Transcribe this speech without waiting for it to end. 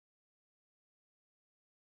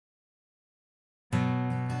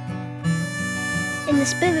In the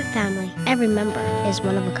Spivet family, every member is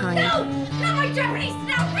one of a kind. No! Not my Japanese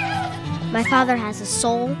snow! My father has the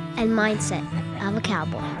soul and mindset of a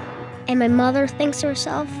cowboy. And my mother thinks of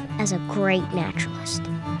herself as a great naturalist.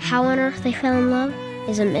 How on earth they fell in love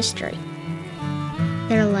is a mystery.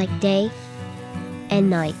 They're like day and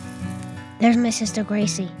night. There's my sister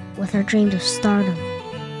Gracie with her dreams of stardom.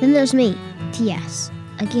 Then there's me, T.S.,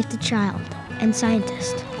 a gifted child and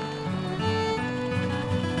scientist.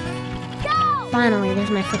 Go! Finally, there's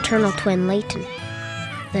my fraternal twin, Leighton,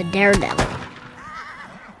 the daredevil.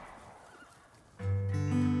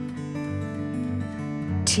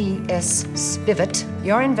 T.S. Spivet,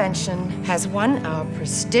 your invention has won our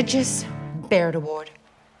prestigious Baird Award.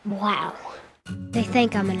 Wow. They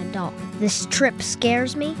think I'm an adult. This trip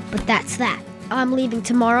scares me, but that's that. I'm leaving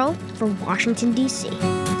tomorrow for Washington, D.C.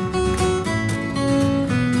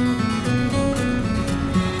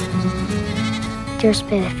 Dear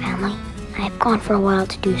Spivet family, I have gone for a while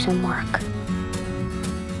to do some work.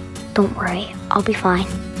 Don't worry, I'll be fine.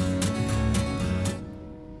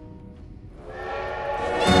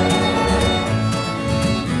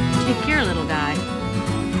 Take care, little guy.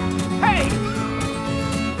 Hey!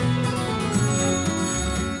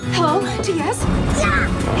 Hello, T.S.?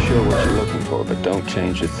 Not sure what you're looking for, but don't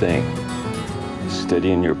change a thing.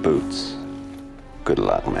 Steady in your boots. Good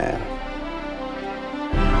luck, man.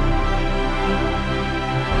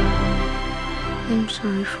 I'm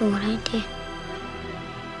sorry for what I did.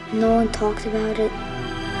 No one talks about it.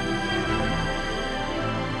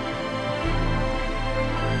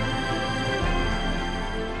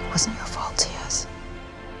 It wasn't your fault, T.S.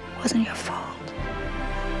 It wasn't your fault.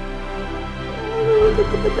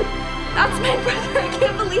 That's my brother. I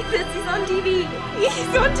can't believe this. He's on TV.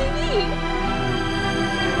 He's on TV.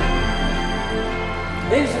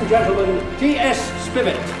 Ladies and gentlemen, T.S.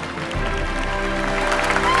 Spivet.